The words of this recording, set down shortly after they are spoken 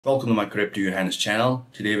Welcome to my Crypto Johannes channel.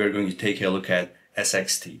 Today we're going to take a look at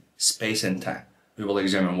SXT, Space and Time. We will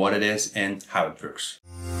examine what it is and how it works.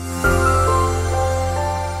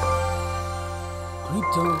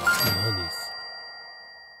 Crypto Johannes.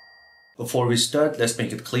 Before we start, let's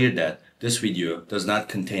make it clear that this video does not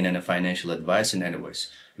contain any financial advice in any ways.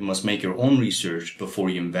 You must make your own research before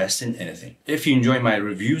you invest in anything. If you enjoy my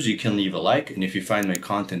reviews, you can leave a like, and if you find my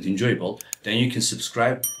content enjoyable, then you can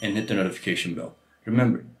subscribe and hit the notification bell.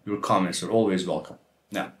 Remember, your comments are always welcome.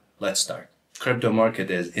 Now, let's start. Crypto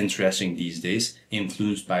market is interesting these days,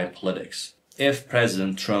 influenced by politics. If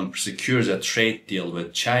President Trump secures a trade deal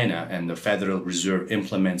with China and the Federal Reserve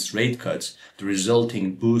implements rate cuts, the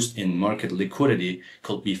resulting boost in market liquidity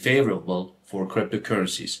could be favorable for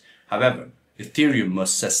cryptocurrencies. However, Ethereum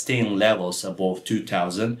must sustain levels above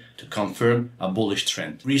 2000 to confirm a bullish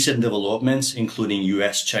trend. Recent developments, including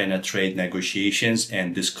US-China trade negotiations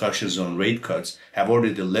and discussions on rate cuts, have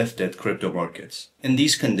already lifted crypto markets. In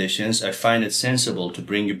these conditions, I find it sensible to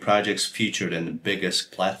bring you projects featured in the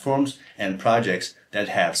biggest platforms and projects that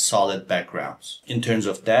have solid backgrounds. In terms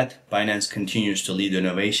of that, Binance continues to lead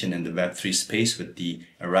innovation in the Web3 space with the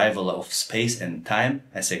arrival of Space and Time,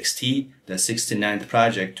 SXT, the 69th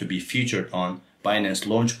project to be featured on Binance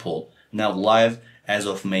Launchpool, now live as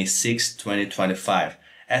of May 6, 2025.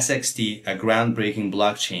 SXT, a groundbreaking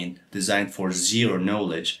blockchain designed for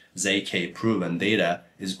zero-knowledge, ZK-proven data,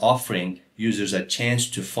 is offering users a chance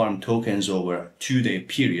to farm tokens over a 2-day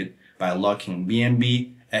period by locking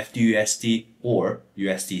BNB, FDUSD, or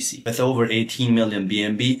USDC. With over 18 million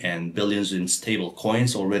BNB and billions in stable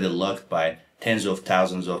coins already locked by tens of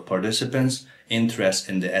thousands of participants, interest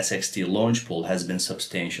in the SXT Launchpool has been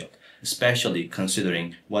substantial, especially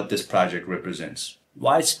considering what this project represents.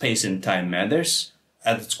 Why Space and Time matters?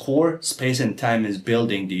 At its core, Space and Time is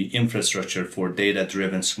building the infrastructure for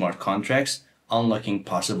data-driven smart contracts, unlocking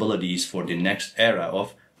possibilities for the next era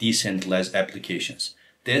of decentralized applications.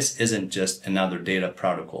 This isn't just another data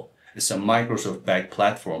protocol. It's a Microsoft-backed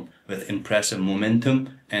platform with impressive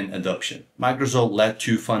momentum and adoption. Microsoft led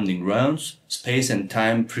 2 funding rounds. Space and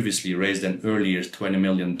Time previously raised an earlier $20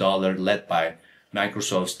 million led by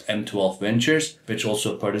Microsoft's M12 Ventures, which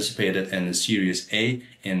also participated in the Series A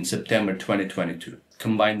in September 2022.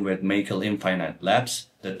 Combined with Makel Infinite Labs,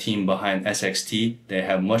 the team behind SXT, they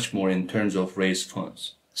have much more in terms of raised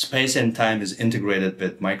funds. Space and Time is integrated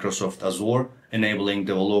with Microsoft Azure, enabling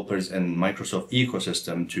developers in Microsoft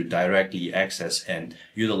ecosystem to directly access and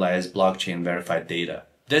utilize blockchain-verified data.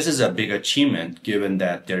 This is a big achievement given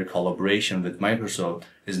that their collaboration with Microsoft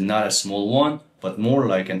is not a small one, but more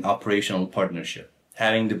like an operational partnership.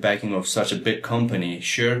 Having the backing of such a big company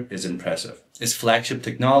sure is impressive. Its flagship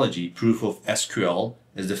technology, Proof of SQL,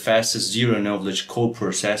 is the fastest zero-knowledge code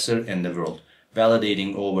processor in the world,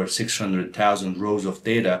 validating over 600,000 rows of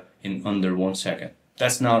data in under 1 second.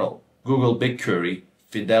 That's not all. Google BigQuery,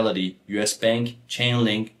 Fidelity, US Bank,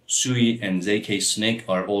 Chainlink, Sui, and ZK Snake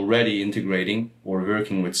are already integrating or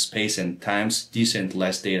working with Space and Time's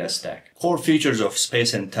decentralized data stack. Core features of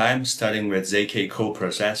Space and Time, starting with ZK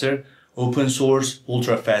coprocessor, open source,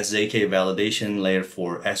 ultra-fast ZK validation layer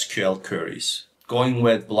for SQL queries. Going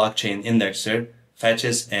with blockchain indexer,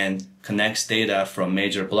 fetches and connects data from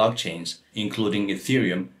major blockchains, including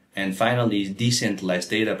Ethereum, and finally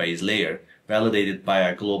decentralized database layer, validated by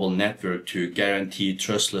a global network to guarantee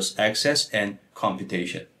trustless access and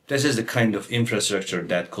computation. This is the kind of infrastructure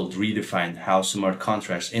that could redefine how smart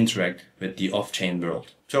contracts interact with the off-chain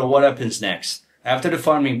world. So what happens next? After the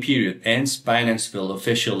farming period ends, Binance will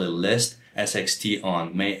officially list SXT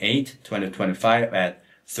on May 8, 2025 at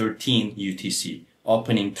 13 UTC,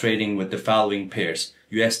 opening trading with the following pairs: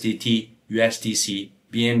 USDT, USDC,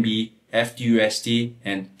 BNB, FDUSD,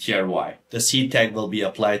 and TRY. The seed tag will be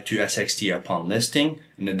applied to SXT upon listing,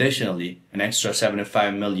 and additionally, an extra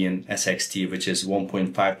 75 million SXT, which is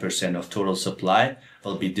 1.5% of total supply,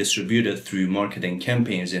 will be distributed through marketing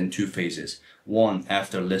campaigns in 2 phases, one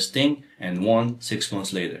after listing and one 6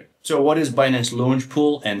 months later. So what is Binance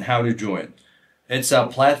Launchpool and how to join? It's a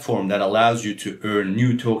platform that allows you to earn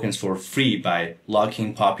new tokens for free by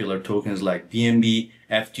locking popular tokens like BNB,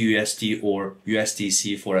 FDUSD, or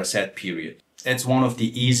USDC for a set period. It's one of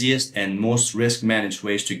the easiest and most risk-managed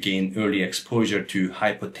ways to gain early exposure to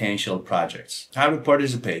high-potential projects. How to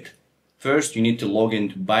participate? First, you need to log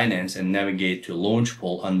into Binance and navigate to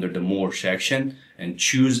Launchpool under the More section and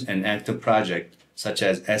choose an active project such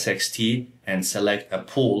as SXT and select a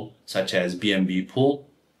pool such as BNB pool,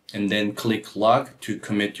 and then click Log to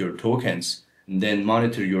commit your tokens, and then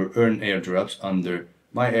monitor your earned airdrops under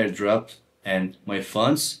My Airdrops and My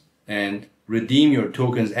Funds, and redeem your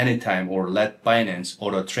tokens anytime or let Binance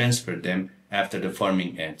auto transfer them after the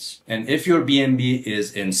farming ends. And if your BNB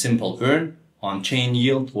is in Simple Earn, on-chain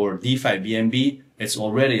yield, or DeFi BNB, it's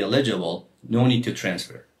already eligible, no need to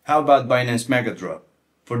transfer. How about Binance Megadrop?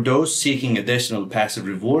 For those seeking additional passive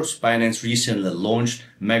rewards, Binance recently launched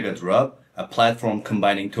Megadrop, a platform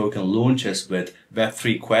combining token launches with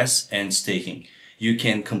Web3 quests and staking. You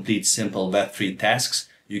can complete simple Web3 tasks,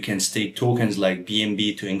 you can stake tokens like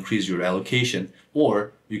BNB to increase your allocation,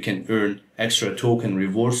 or you can earn extra token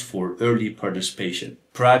rewards for early participation.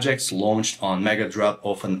 Projects launched on Megadrop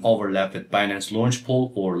often overlap with Binance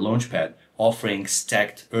Launchpool or Launchpad, offering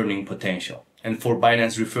stacked earning potential. And for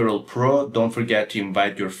Binance Referral Pro, don't forget to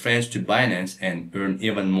invite your friends to Binance and earn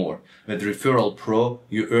even more. With Referral Pro,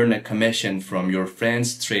 you earn a commission from your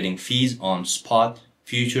friends trading fees on spot,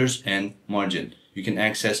 futures, and margin. You can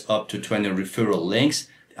access up to 20 referral links,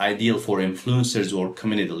 ideal for influencers or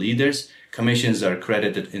community leaders. Commissions are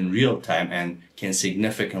credited in real time and can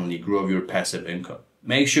significantly grow your passive income.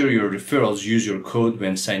 Make sure your referrals use your code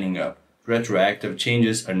when signing up. Retroactive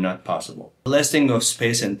changes are not possible. The listing of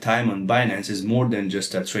Space and Time on Binance is more than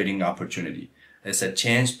just a trading opportunity. It's a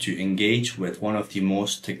chance to engage with one of the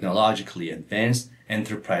most technologically advanced,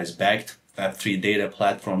 enterprise-backed Web3 data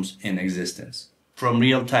platforms in existence. From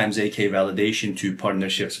real-time ZK validation to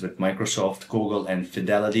partnerships with Microsoft, Google, and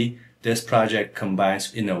Fidelity, this project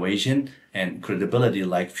combines innovation and credibility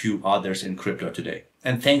like few others in crypto today.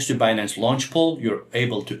 And thanks to Binance Launchpool, you're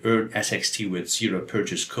able to earn SXT with zero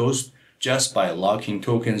purchase cost, just by locking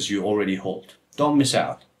tokens you already hold. Don't miss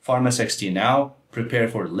out. Farm SXT now, prepare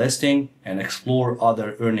for the listing, and explore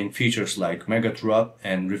other earning features like Megadrop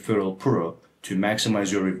and Referral Pro to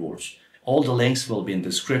maximize your rewards. All the links will be in the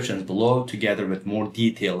descriptions below, together with more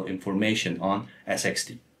detailed information on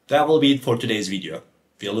SXT. That will be it for today's video.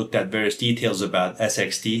 We looked at various details about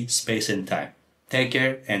SXT, Space and Time. Take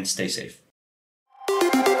care and stay safe.